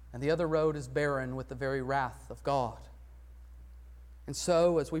 And the other road is barren with the very wrath of God. And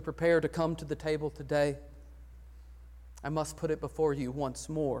so, as we prepare to come to the table today, I must put it before you once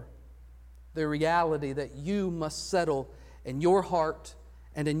more. The reality that you must settle in your heart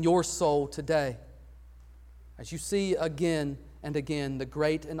and in your soul today. As you see again and again the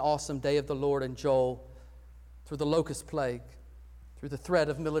great and awesome day of the Lord in Joel, through the locust plague, through the threat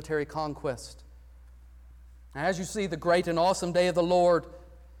of military conquest. As you see the great and awesome day of the Lord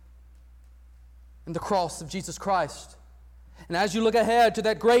in the cross of Jesus Christ, and as you look ahead to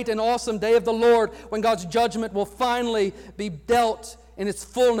that great and awesome day of the Lord when God's judgment will finally be dealt in its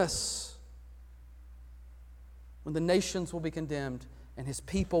fullness, when the nations will be condemned and His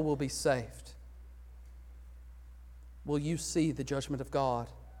people will be saved, will you see the judgment of God?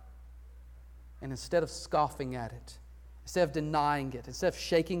 And instead of scoffing at it, instead of denying it, instead of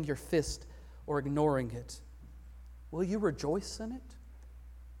shaking your fist or ignoring it, will you rejoice in it?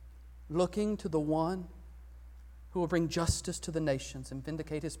 Looking to the one who will bring justice to the nations and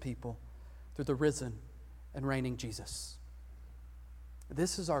vindicate His people through the risen and reigning Jesus.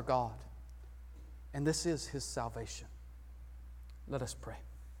 This is our God, and this is His salvation. Let us pray.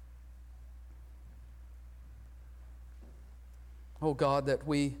 Oh God, that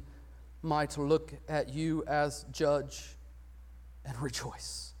we might look at You as judge and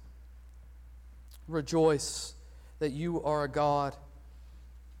rejoice. Rejoice that You are a God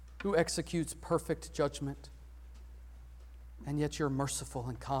who executes perfect judgment, and yet You're merciful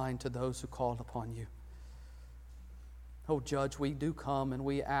and kind to those who call upon You. Oh Judge, we do come and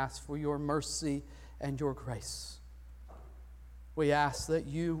we ask for Your mercy and Your grace. We ask that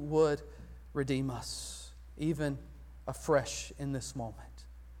You would redeem us, even afresh in this moment.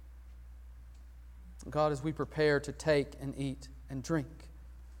 God, as we prepare to take and eat and drink,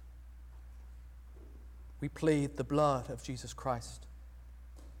 we plead the blood of Jesus Christ.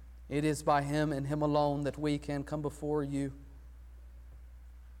 It is by Him and Him alone that we can come before You,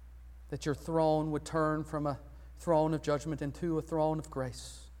 that Your throne would turn from a throne of judgment into a throne of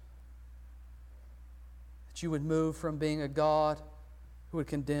grace. That You would move from being a God who would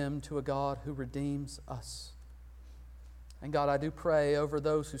condemn to a God who redeems us. And God, I do pray over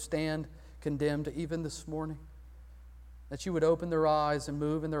those who stand condemned even this morning, that You would open their eyes and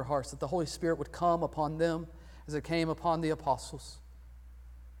move in their hearts, that the Holy Spirit would come upon them as it came upon the apostles.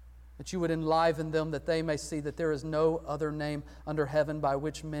 That You would enliven them, that they may see that there is no other name under heaven by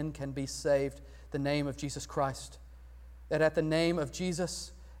which men can be saved, the name of Jesus Christ. That at the name of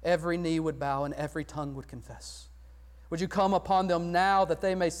Jesus, every knee would bow and every tongue would confess. Would You come upon them now that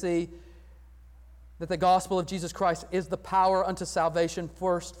they may see that the gospel of Jesus Christ is the power unto salvation,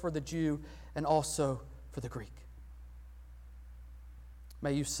 first for the Jew and also for the Greek.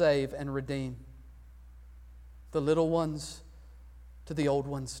 May You save and redeem the little ones to the old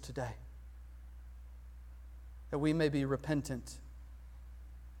ones today, that we may be repentant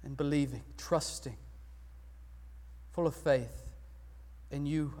and believing, trusting, full of faith in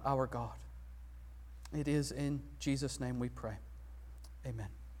You, our God. It is in Jesus' name we pray. Amen.